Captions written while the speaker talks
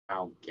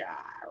Oh,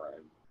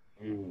 God.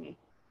 Mm.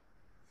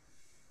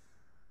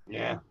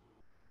 Yeah.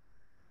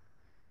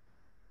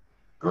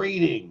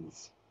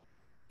 Greetings.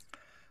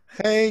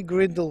 Hey,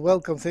 Grindal,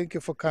 welcome. Thank you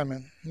for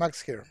coming.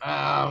 Max here.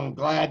 I'm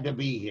glad to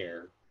be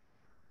here.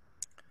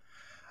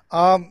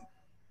 Um,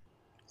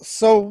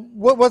 so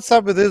what's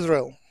up with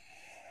Israel?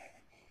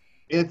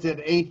 It's at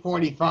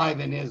 8:45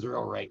 in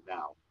Israel right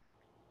now.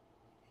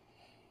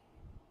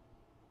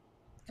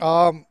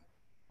 Um,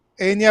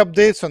 any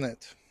updates on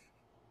it?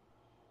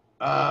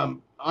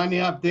 On the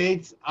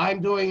updates,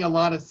 I'm doing a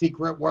lot of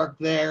secret work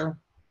there.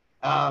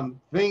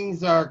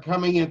 Things are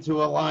coming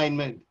into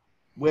alignment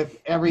with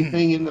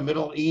everything in the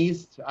Middle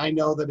East. I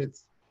know that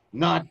it's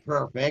not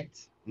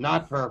perfect,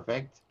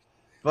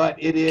 but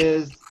it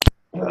is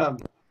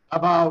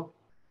about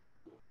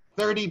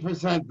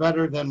 30%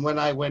 better than when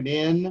I went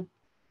in.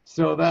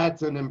 So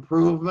that's an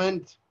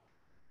improvement.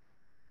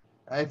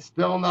 It's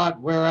still not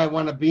where I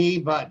want to be,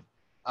 but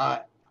uh,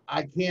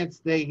 I can't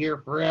stay here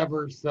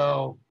forever.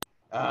 So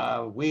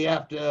we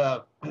have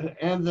to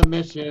end the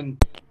mission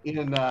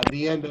in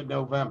the end of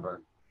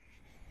November.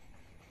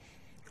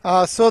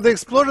 So the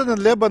explosion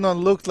in Lebanon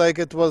looked like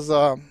it was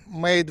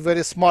made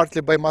very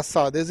smartly by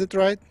Mossad. Is it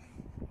right?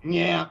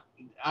 Yeah,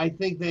 I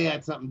think they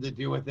had something to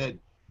do with it.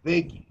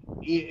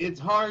 It's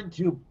hard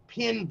to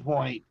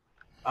pinpoint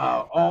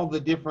all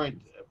the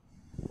different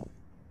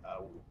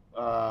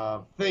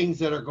things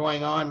that are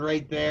going on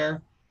right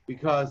there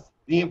because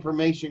the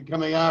information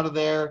coming out of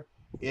there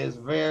is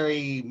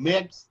very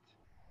mixed.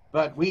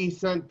 But we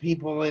sent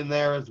people in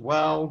there as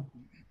well,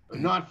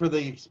 not for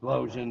the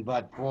explosion,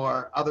 but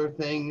for other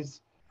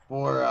things,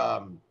 for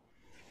um,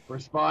 for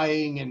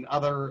spying and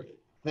other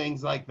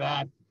things like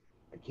that.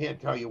 I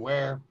can't tell you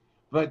where,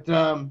 but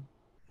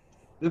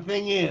the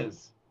thing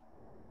is,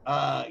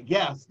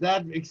 yes,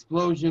 that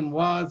explosion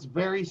was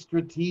very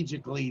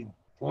strategically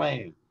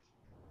planned.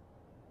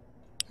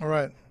 All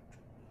right.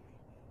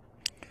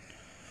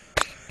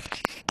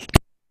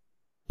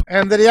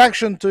 And the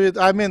reaction to it,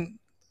 I mean,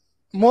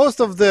 most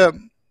of the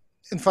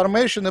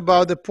information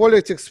about the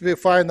politics we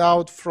find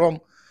out from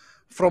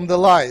the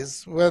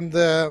lies. When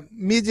the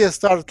media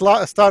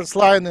starts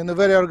lying in a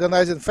very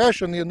organized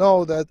fashion, you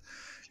know that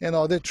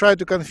they try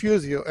to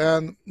confuse you.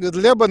 And with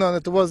Lebanon,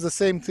 it was the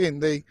same thing.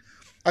 They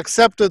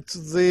accepted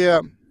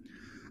the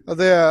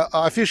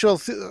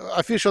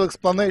official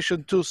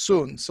explanation too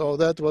soon, so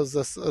that was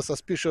a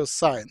suspicious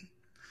sign.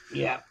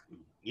 Yeah,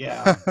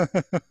 yeah.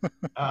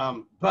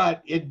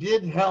 But it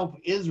did help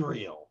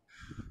Israel,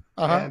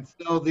 Uh-huh. and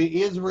so the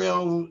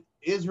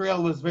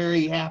Israel was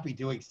very happy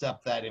to accept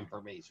that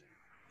information.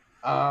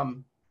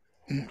 Um,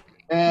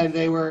 and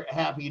they were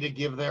happy to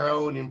give their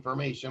own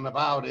information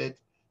about it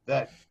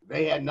that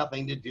they had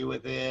nothing to do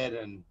with it,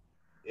 and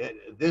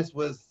this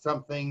was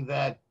something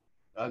that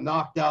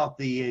knocked out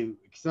the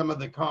some of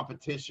the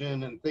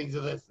competition and things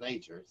of this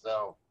nature. So,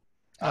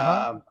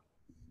 Uh-huh. um,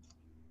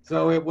 so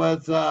it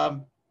was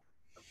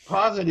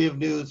positive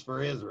news for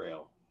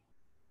Israel.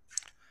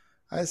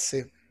 I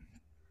see.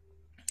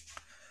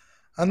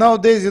 And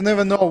nowadays, you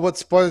never know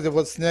what's positive,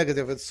 what's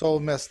negative. It's all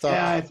messed up.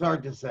 Yeah, it's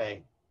hard to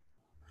say.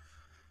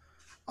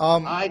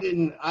 Um, I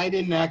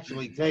didn't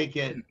actually take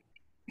it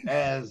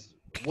as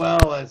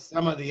well as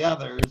some of the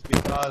others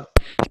because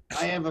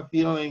I have a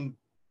feeling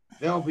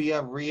there'll be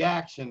a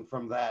reaction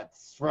from that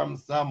from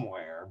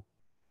somewhere.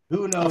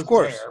 Who of knows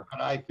course, where,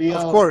 but I of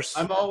feel course,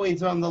 I'm always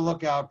on the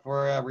lookout for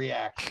a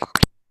reaction.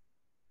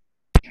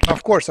 of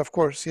course, of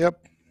course. Yep.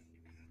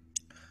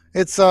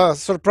 It's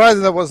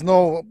surprising there was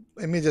no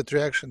immediate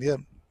reaction. Yeah.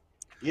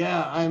 Yeah,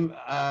 I'm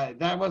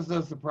that was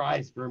a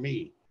surprise for me.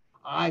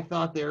 I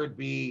thought there would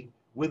be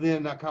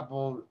within a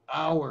couple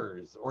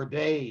hours or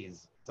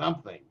days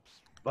something,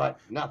 but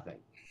nothing.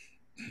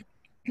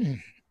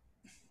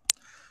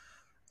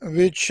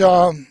 Which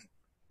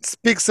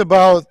speaks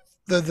about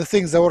the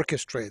things they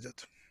orchestrated.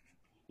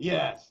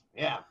 Yes,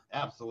 yeah,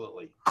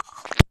 absolutely.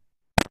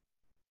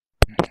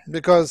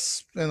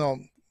 Because,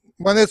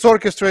 when it's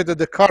orchestrated,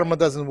 the karma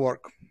doesn't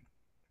work.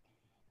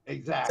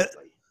 Exactly.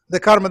 The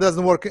karma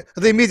doesn't work.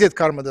 The immediate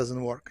karma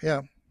doesn't work.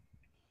 Yeah.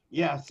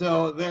 Yeah,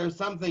 so there's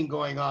something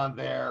going on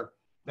there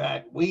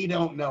that we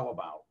don't know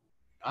about.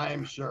 I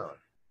am sure.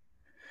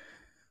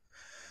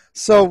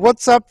 So,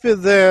 what's up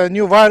with the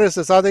new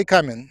viruses? Are they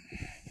coming?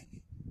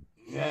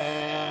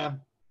 Yeah,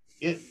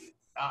 it.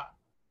 Uh,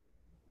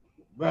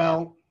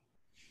 well,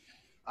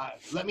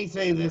 let me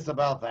say this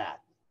about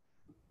that.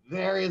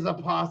 There is a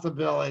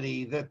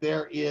possibility that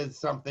there is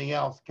something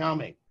else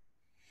coming.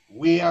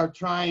 We are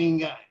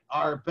trying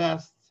our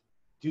best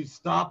to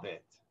stop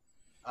it.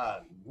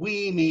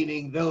 We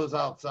meaning those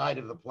outside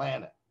of the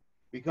planet,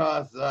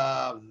 because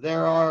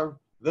there are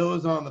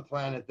those on the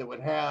planet that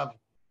would have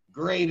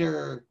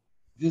greater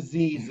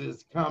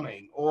diseases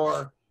coming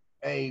or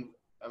a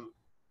um,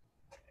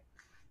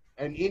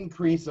 an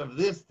increase of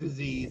this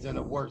disease in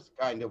a worse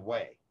kind of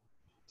way.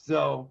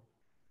 So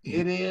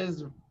it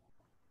is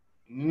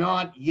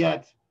not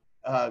yet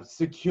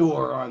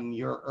secure on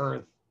your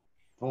Earth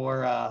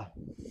for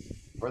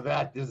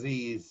that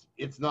disease.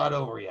 It's not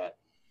over yet.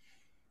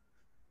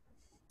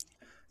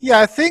 Yeah,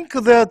 I think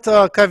that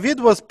COVID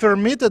was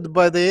permitted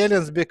by the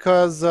aliens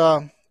because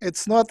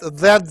it's not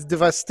that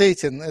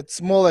devastating.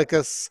 It's more like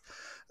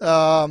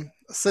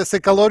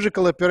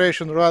psychological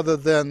operation rather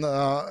than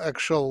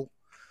actual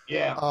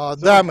Yeah, so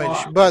damage.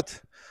 far.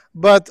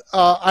 But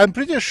I'm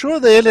pretty sure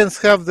the aliens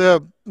have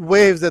the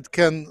waves that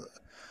can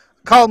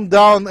calm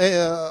down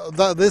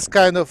this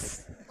kind of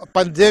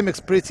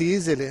pandemics pretty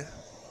easily.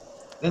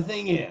 The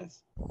thing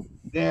is,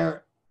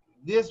 there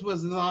this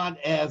was not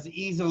as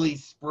easily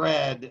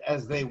spread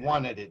as they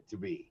wanted it to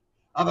be.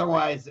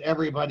 Otherwise,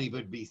 everybody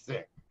would be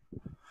sick.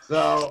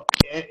 So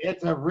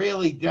it's a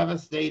really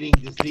devastating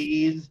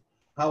disease.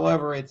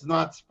 However, it's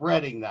not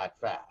spreading that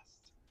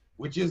fast,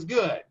 which is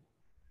good.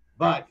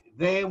 But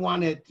they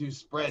want it to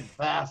spread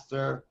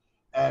faster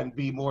and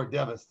be more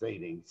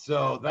devastating.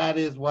 So that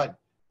is what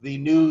the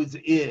news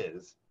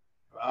is,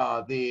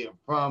 the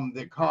from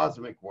the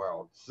cosmic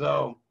world.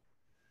 So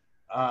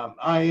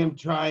I am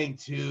trying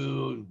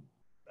to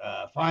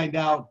find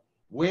out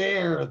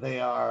where they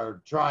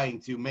are trying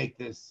to make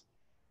this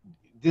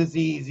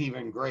disease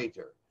even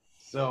greater.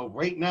 So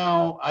right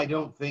now, I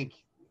don't think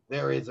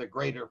there is a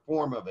greater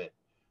form of it,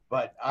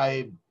 but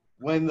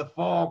when the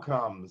fall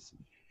comes,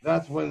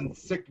 that's when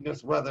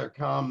sickness weather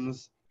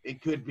comes.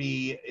 It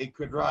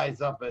could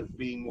rise up as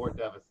being more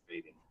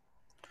devastating.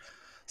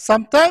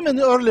 Sometime in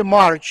early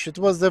March, it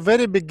was the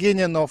very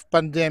beginning of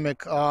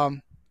pandemic.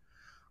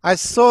 I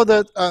saw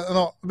that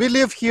no, we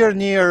live here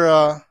near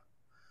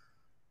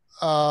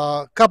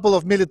a couple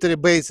of military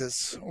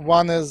bases.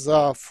 One is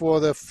for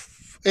the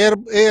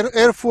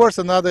Air Force,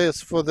 another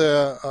is for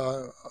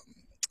the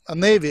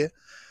Navy.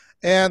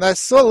 And I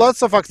saw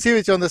lots of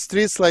activity on the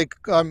streets, like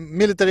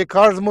military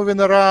cars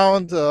moving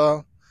around,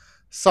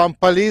 some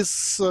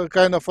police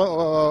kind of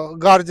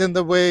guarding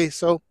the way.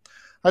 So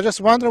I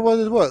just wonder what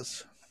it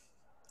was.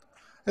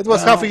 It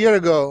was half a Well, year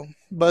ago,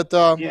 but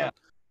yeah.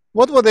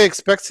 what were they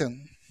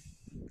expecting?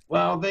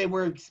 Well, they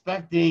were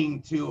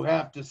expecting to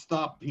have to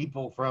stop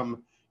people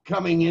from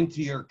coming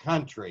into your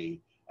country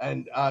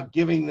and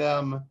giving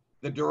them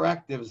the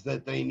directives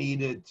that they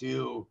needed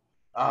to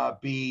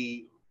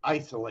be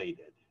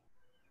isolated.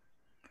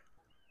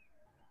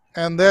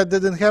 And that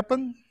didn't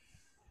happen?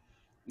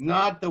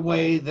 Not the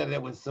way that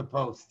it was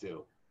supposed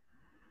to.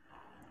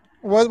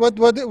 Why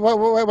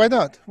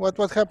not?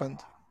 What happened?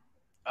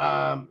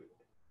 Um,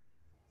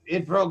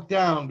 it broke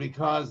down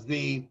because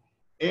the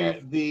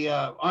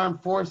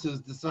armed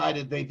forces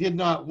decided they did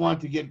not want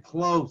to get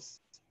close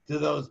to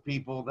those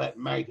people that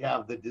might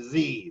have the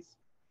disease.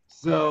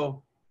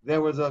 So there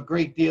was a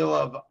great deal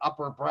of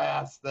upper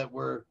brass that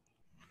were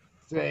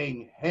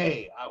saying,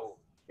 "Hey,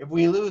 if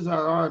we lose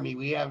our army,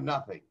 we have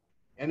nothing.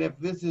 And if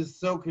this is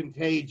so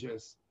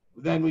contagious,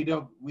 then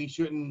we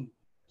shouldn't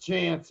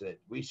chance it.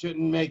 We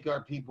shouldn't make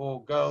our people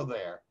go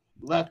there.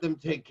 Let them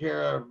take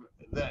care of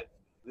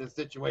the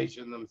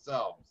situation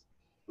themselves.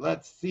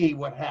 Let's see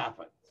what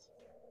happens."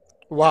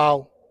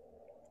 Wow,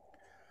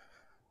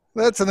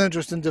 that's an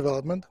interesting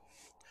development.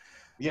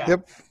 Yeah.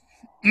 Yep.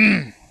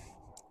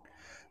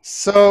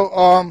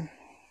 So,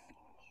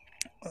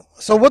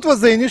 so what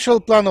was the initial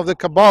plan of the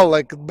cabal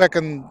like back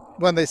in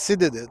when they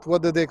seeded it?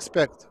 What did they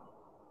expect?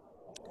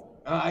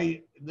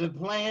 The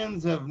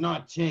plans have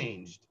not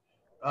changed.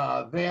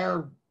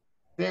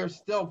 They're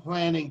still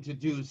planning to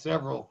do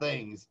several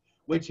things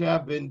which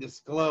have been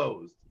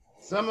disclosed.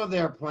 Some of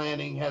their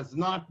planning has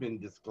not been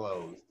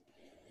disclosed,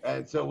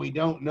 and so we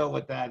don't know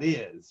what that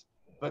is.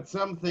 But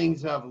some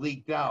things have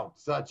leaked out,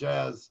 such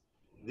as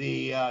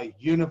the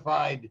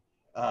unified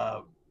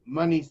uh,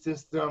 money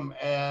system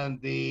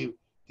and the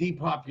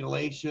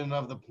depopulation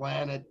of the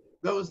planet.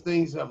 Those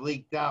things have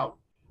leaked out.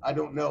 I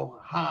don't know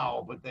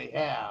how, but they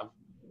have.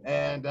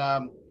 And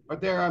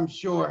but there, I'm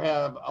sure,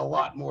 have a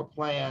lot more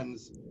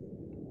plans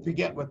to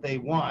get what they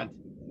want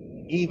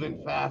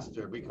even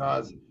faster,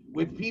 because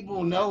with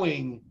people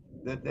knowing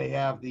that they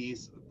have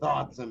these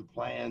thoughts and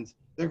plans,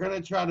 they're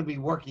going to try to be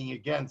working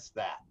against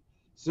that.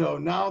 So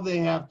now they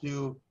have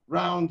to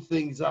round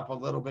things up a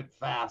little bit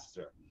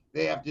faster.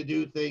 They have to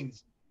do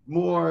things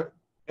more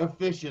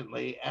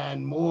efficiently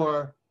and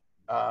more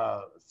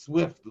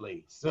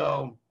swiftly.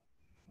 So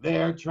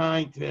they're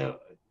trying to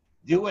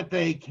do what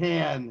they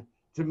can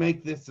to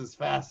make this as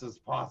fast as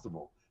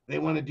possible. They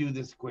want to do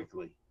this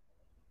quickly.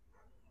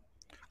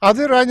 Are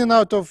they running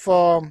out of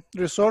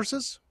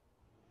resources?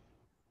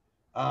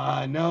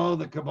 No,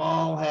 the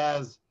cabal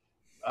has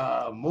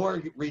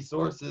more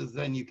resources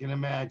than you can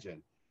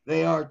imagine.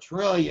 They are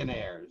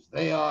trillionaires.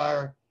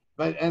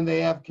 And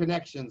they have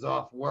connections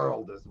off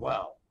world as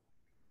well.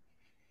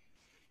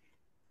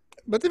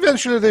 But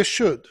eventually they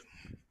should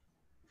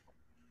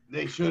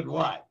They should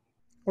what?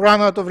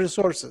 run out of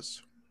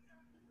resources.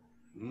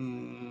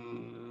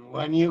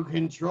 When you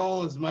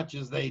control as much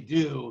as they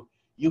do,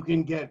 you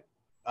can get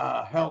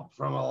help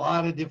from a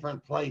lot of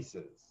different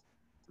places.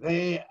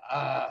 They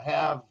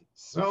have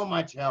so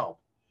much help,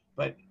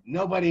 but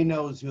nobody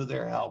knows who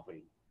they're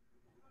helping.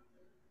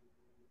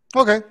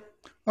 Okay,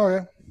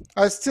 okay.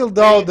 I still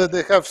doubt They that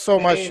they have so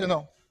much, they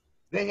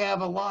they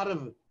have a lot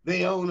of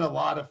they own a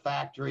lot of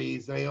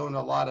factories, they own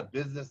a lot of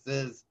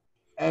businesses,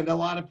 and a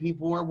lot of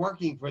people are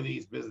working for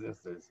these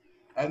businesses.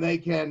 And they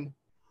can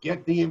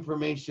get the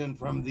information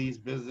from these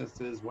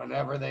businesses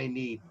whenever they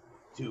need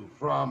to,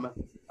 from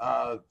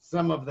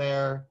some of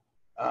their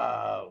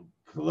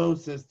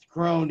closest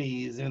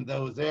cronies in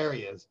those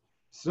areas.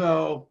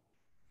 So,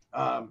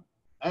 and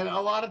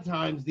a lot of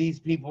times these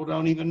people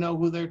don't even know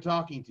who they're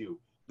talking to.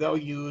 They'll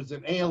use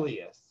an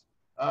alias,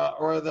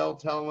 or they'll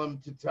tell them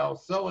to tell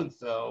so and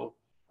so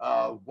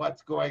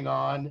what's going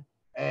on,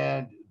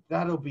 and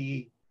that'll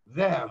be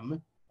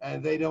them,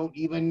 and they don't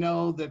even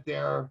know that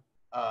they're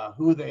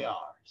who they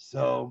are.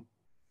 So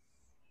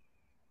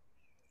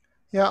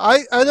Yeah,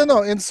 I don't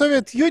know. In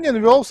Soviet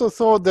Union, we also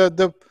thought that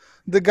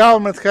the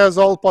government has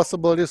all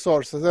possible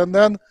resources, and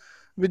then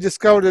we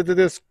discovered that it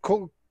is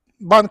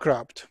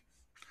bankrupt.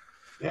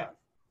 yeah,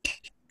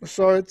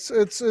 So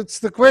it's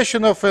the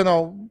question of, you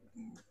know,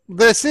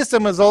 the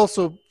system is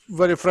also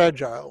very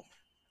fragile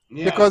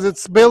because yes.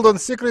 it's built on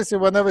secrecy.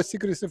 Whenever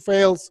secrecy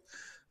fails,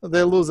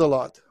 they lose a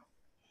lot.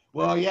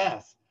 Well,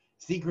 yes,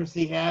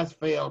 secrecy has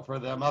failed for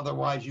them.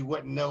 Otherwise, you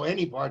wouldn't know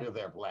any part of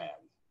their plan.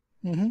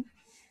 Hmm.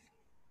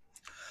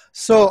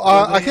 So So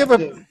I they have have a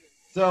to.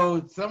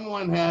 So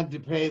someone had to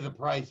pay the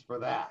price for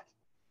that.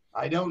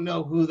 I don't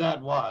know who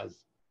that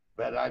was,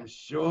 but I'm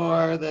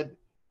sure that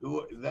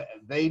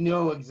they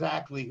know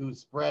exactly who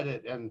spread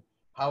it and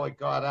how it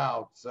got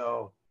out.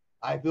 So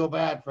I feel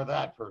bad for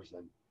that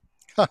person.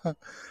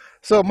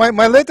 so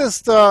my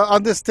latest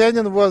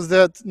understanding was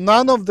that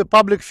none of the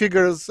public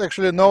figures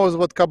actually knows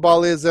what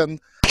cabal is and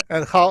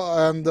how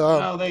and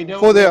No, they who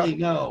don't they are. really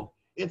know.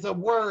 It's a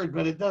word,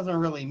 but it doesn't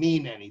really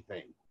mean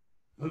anything.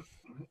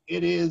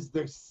 It is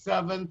the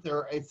seven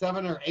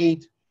or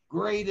eight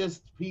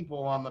greatest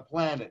people on the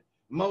planet,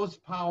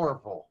 most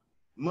powerful,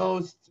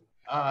 most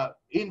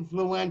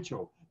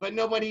influential, but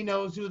nobody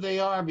knows who they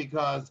are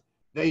because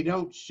they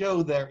don't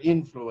show their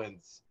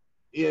influence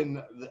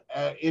in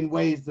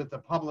ways that the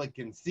public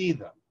can see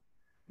them.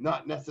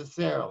 Not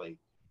necessarily.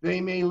 They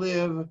may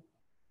live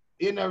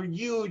in a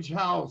huge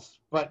house,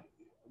 but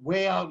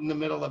way out in the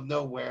middle of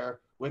nowhere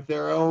with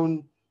their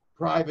own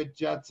private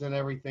jets and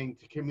everything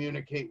to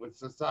communicate with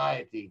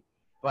society,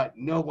 but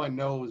no one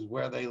knows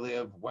where they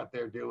live, what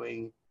they're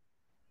doing.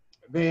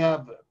 They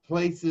have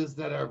places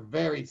that are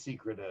very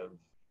secretive.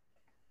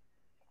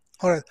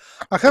 All right,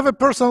 I have a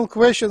personal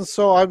question,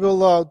 so I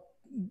will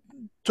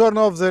turn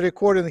off the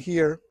recording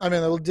here. I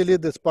mean, I will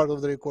delete this part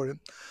of the recording.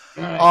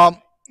 All right.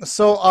 Um,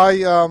 so I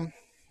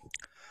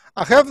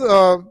have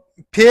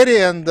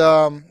Perry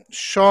and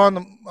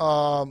Sean,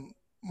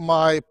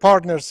 my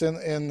partners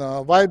in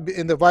vibe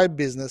in the vibe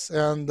business,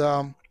 and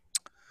uh,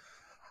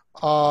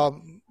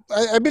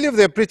 I believe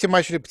they're pretty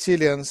much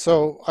reptilian.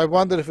 So I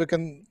wonder if we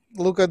can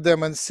look at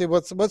them and see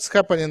what's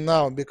happening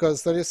now,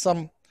 because there is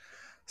some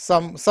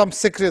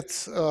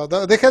secrets.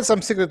 They had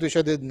some secret which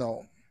I didn't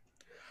know.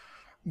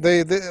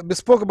 We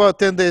spoke about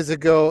 10 days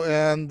ago,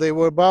 and they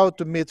were about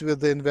to meet with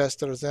the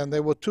investors, and they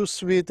were too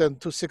sweet and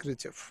too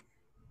secretive.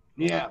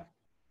 Yeah.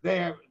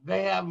 They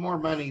have more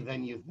money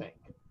than you think.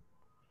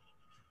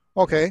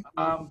 Okay.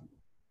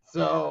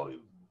 So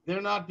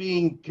they're not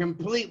being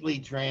completely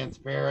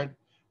transparent,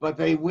 but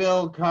they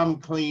will come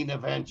clean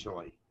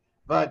eventually.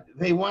 But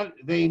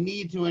they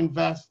need to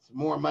invest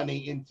more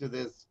money into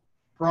this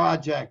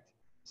project.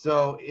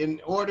 So in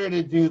order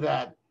to do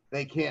that,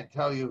 they can't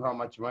tell you how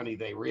much money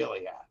they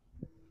really have.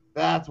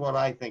 That's what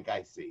I think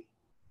I see.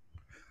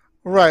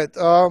 Right.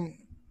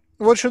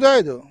 What should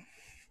I do?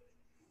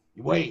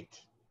 Wait,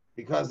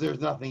 because there's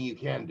nothing you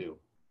can do.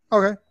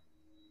 Okay.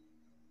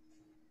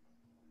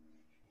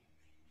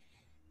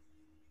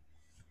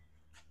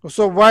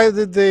 So why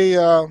did they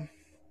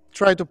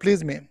try to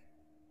please me?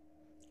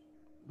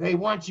 They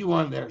want you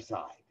on their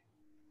side.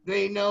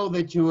 They know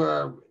that you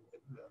are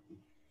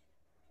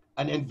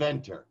an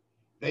inventor.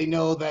 They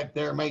know that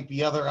there might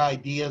be other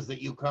ideas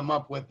that you come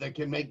up with that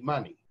can make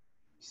money.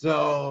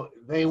 So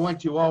they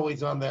want you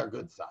always on their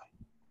good side.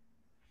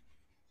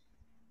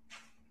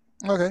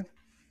 Okay.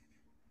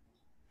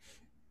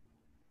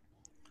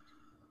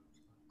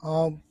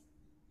 Um,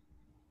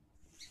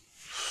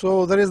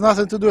 so there is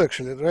nothing to do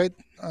actually, right?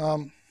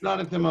 Not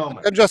at the I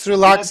moment. can just Let,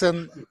 relax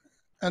and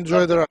enjoy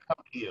let the them ride.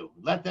 come to you.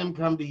 Let them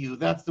come to you.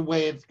 That's the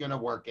way it's going to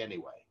work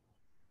anyway.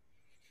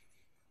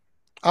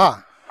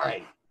 Ah, All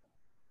right.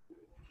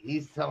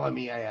 He's telling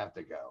me I have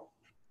to go.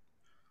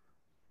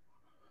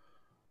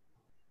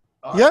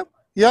 All yeah, right.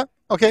 yeah.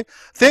 Okay.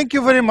 Thank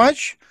you very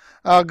much.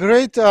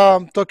 Great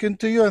talking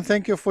to you, and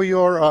thank you for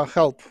your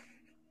help.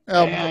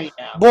 Yeah,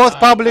 yeah. Both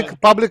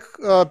public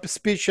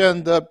speech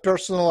and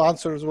personal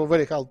answers were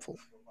very helpful.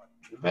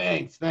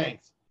 Thanks.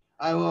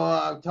 I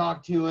will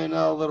talk to you in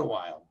a little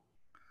while.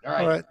 All All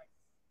right. right.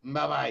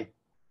 Bye bye.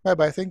 Bye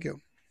bye. Thank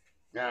you.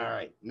 All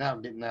right. Now.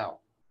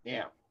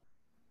 Yeah.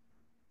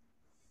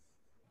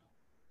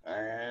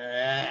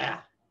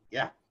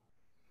 Yeah.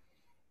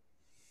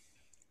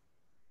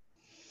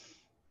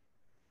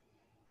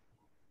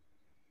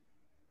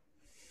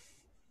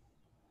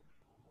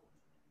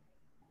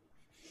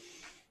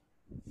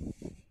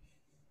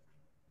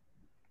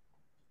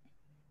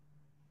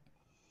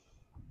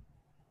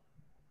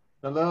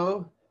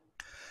 Hello?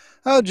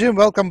 Oh, Jim,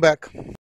 welcome back.